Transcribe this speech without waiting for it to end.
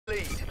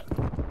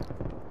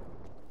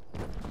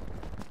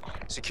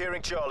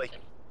Securing Charlie.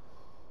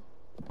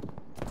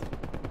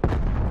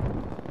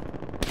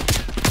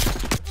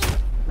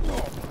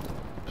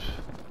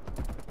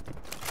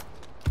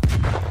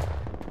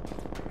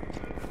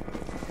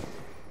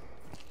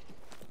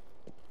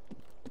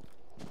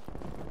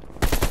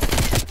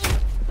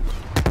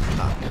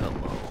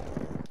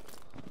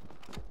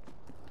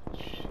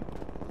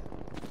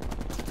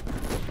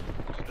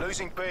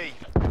 Losing B.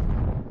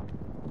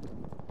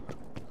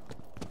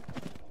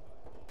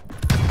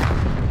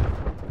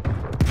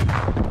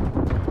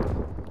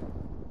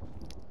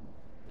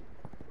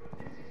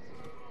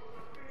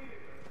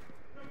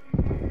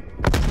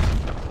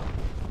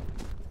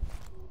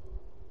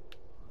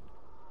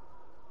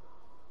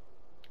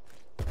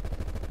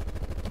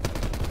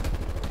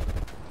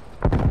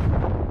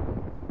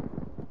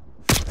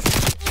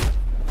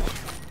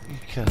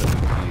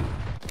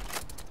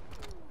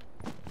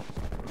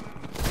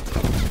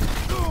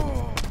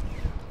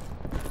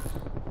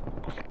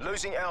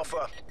 Losing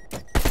Alpha.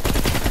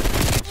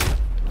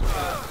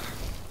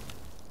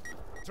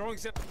 Throwing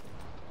some.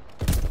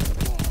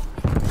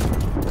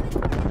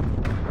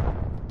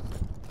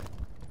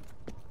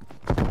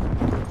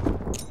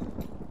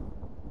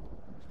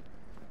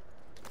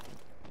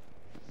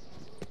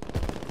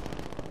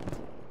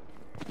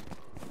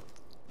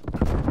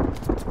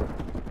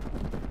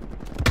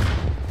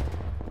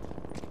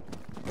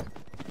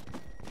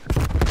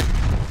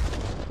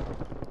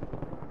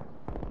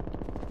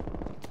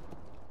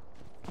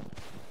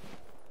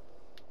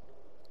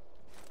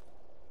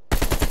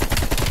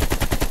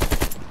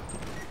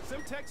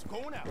 Semtex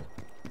going out.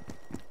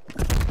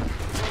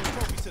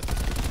 Trophy system.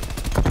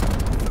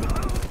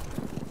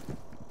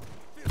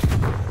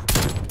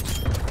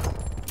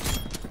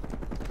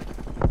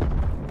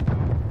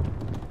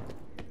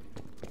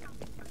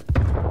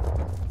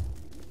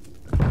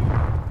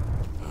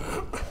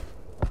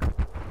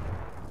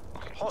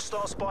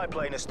 Hostile spy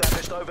plane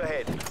established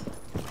overhead.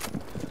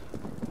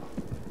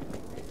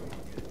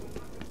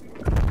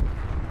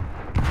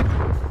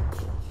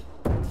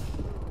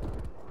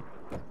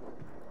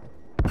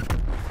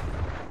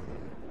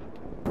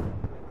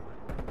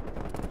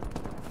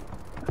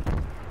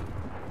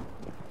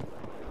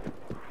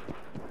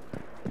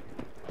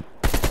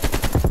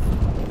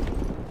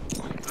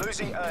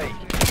 Losing A.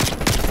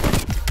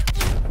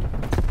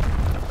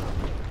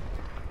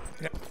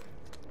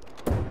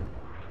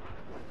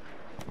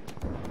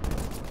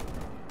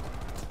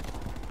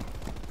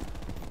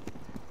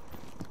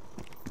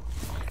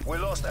 We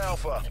lost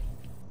Alpha.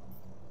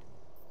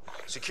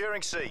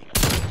 Securing C.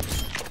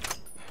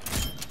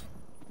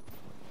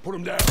 Put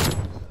him down.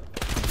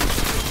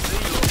 C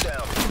locked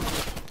down.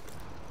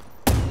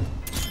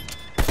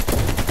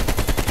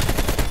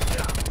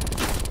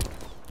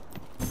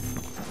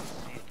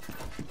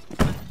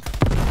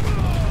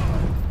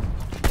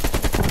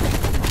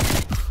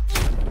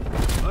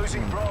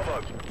 Losing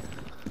Bravo.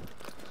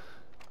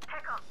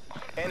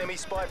 Enemy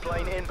spy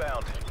plane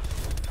inbound.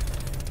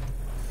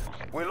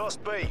 We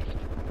lost B.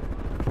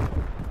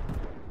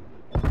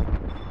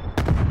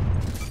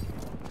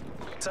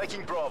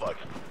 Taking Bravo.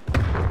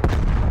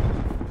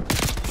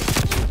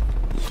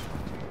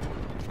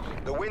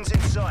 The wind's in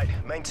sight.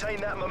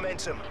 Maintain that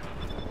momentum.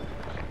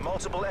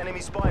 Multiple enemy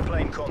spy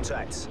plane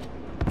contacts.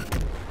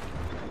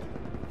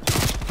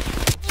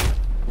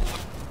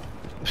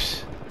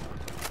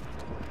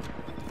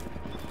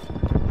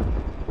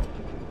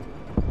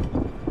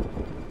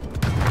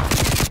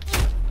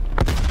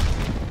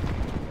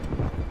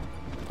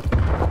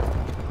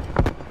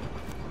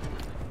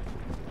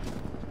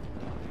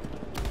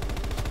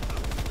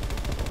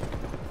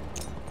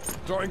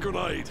 Throwing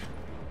grenade.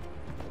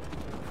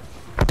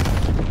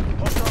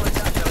 Hostile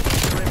attack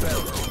helicopter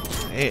inbound.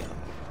 Damn.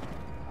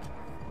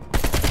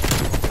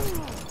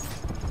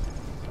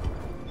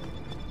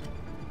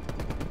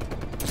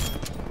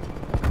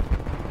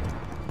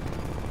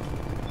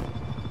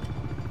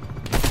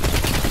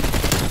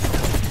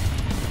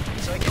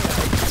 Taking A.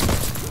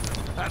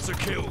 That's a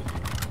kill.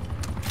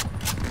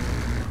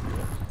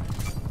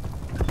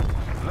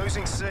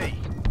 Losing C.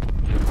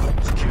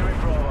 Securing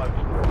Bravo.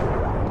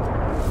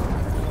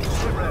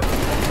 Sit rep.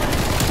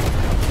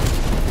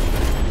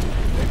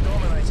 They're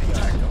dominating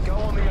us. Go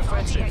on the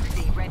offensive.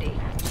 RTXD ready.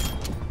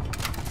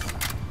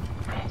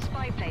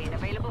 Spy plane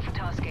available for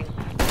tasking.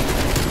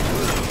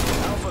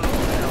 Alpha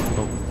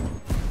lockdown.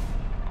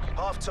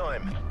 Half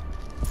time.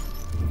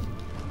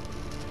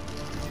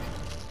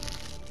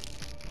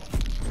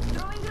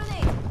 Throwing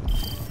grenade.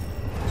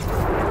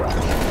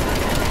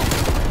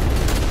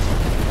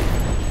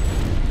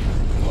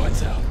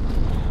 Lights out.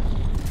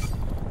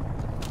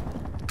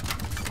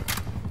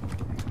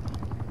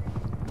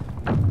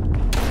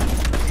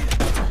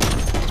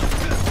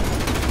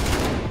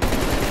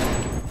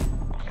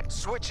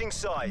 Switching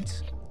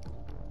sides.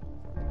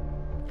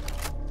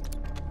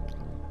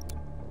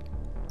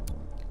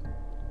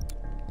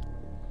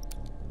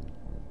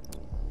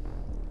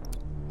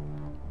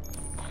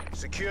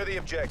 Secure the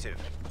objective.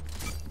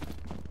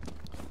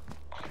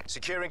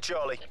 Securing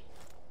Charlie.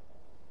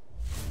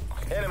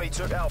 Enemy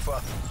took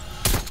Alpha.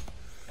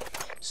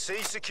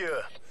 C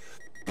secure.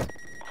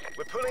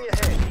 We're pulling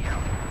ahead.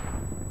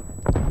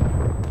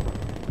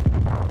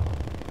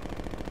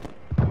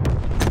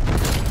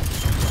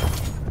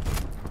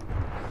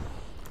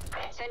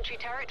 Sentry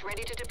turret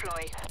ready to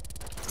deploy.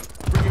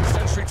 Bringing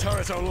sentry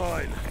turret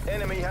online.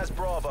 Enemy has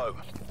Bravo.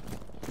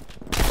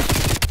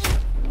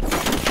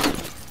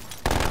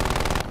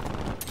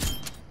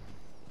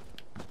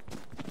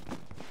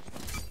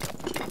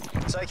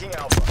 Taking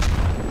Alpha.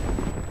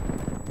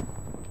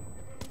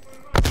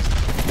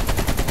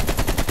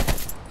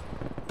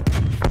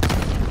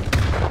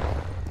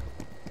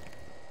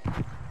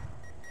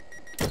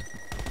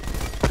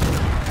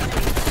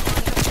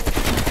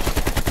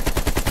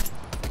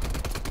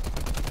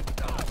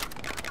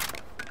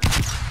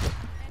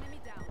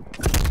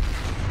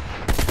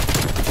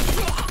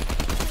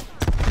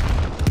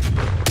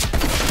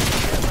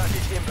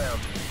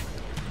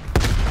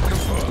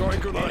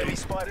 Enemy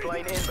spy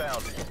plane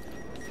inbound.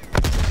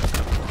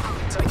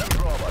 Taking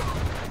Bravo.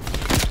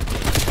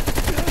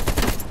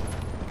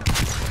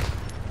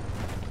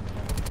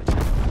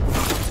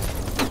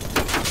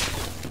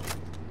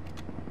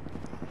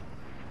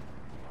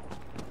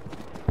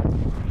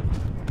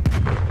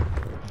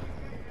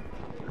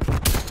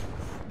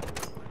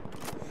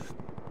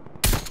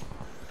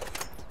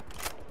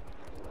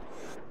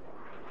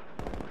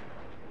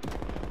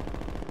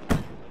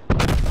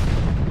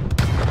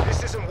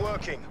 This isn't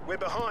working. We're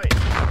behind.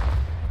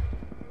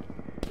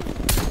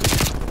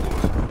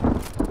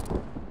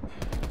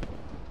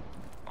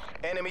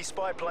 Enemy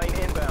spy plane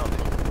inbound.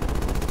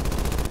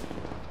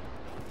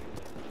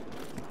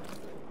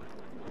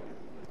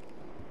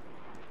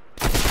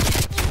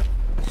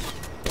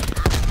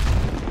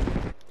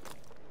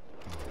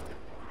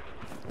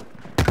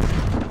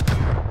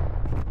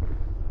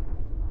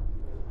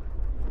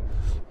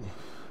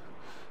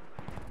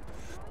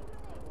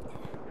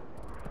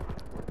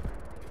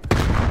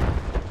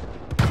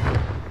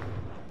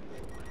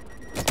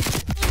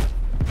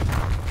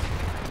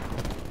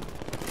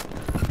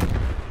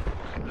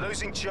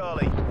 Losing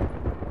Charlie.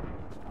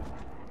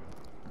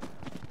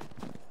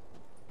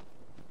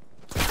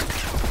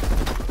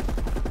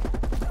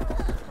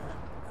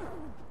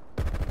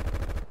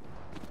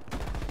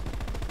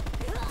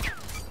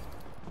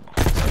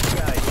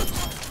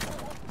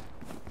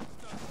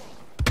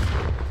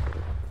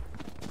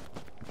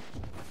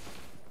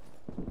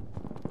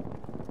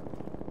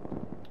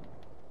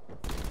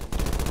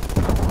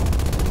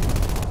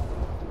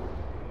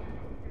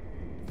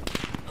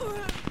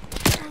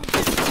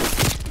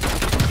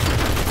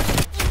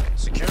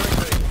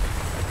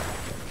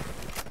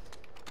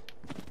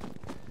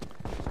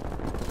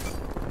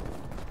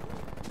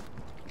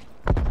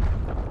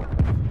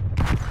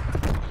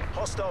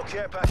 Hostile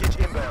care package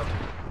inbound.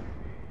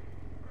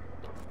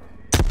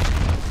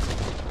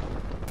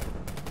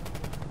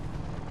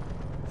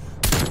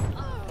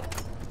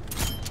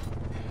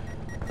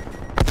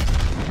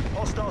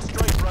 Hostile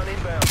straight run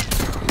inbound.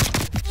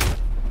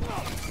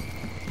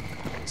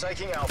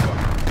 Taking Alpha.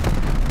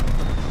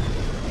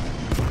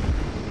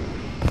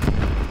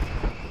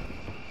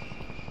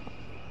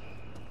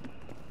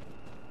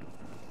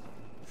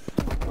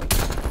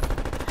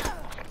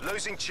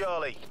 Losing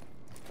Charlie.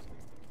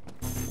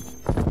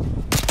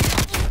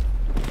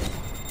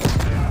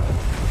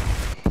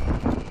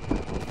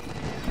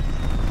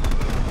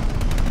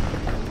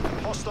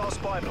 Hostile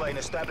spy plane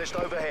established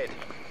overhead.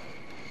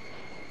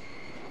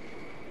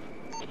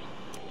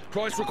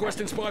 Price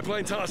requesting spy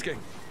plane tasking.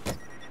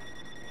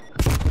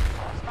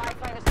 Spy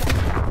plane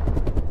established.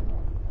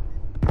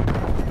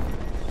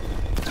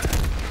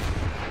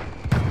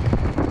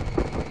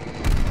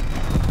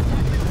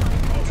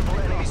 Multiple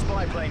enemy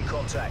spy plane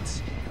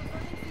contacts.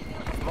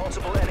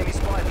 Multiple enemy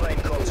spy plane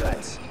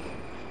contacts.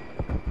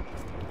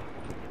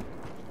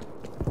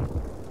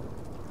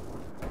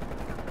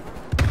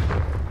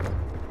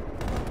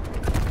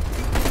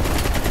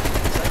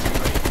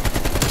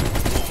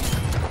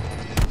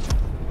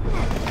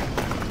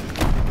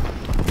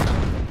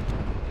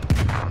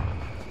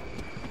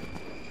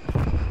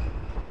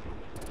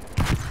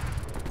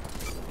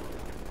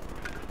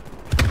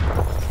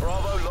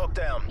 Bravo locked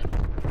down.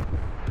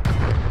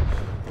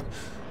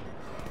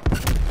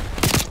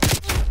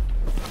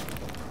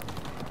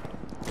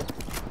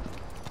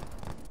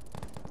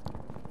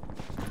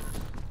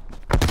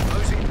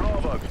 Losing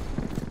Bravo.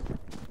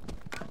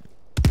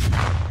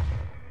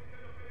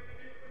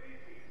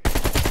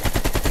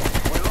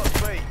 We lost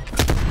B.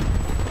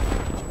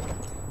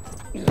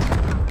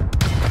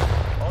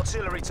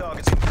 Artillery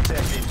targeting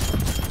protected.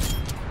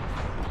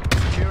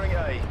 Securing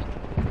A.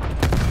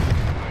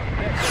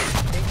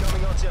 Netflix,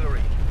 incoming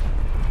artillery.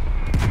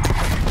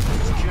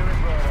 Securing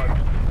Bravo.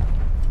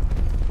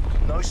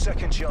 No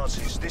second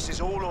chances. This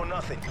is all or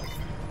nothing.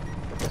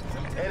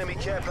 Enemy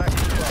care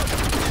package above.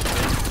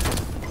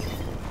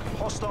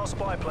 Hostile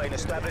spy plane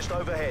established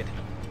overhead.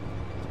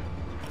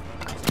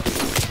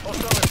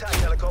 Hostile attack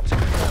helicopter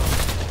inbound.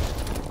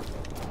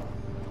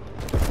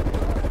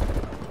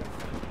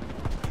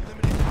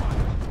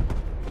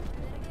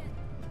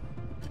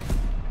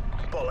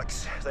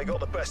 Bollocks. They got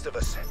the best of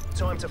us.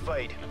 Time to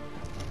fade.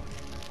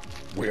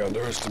 We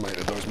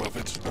underestimated those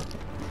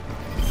Muppets.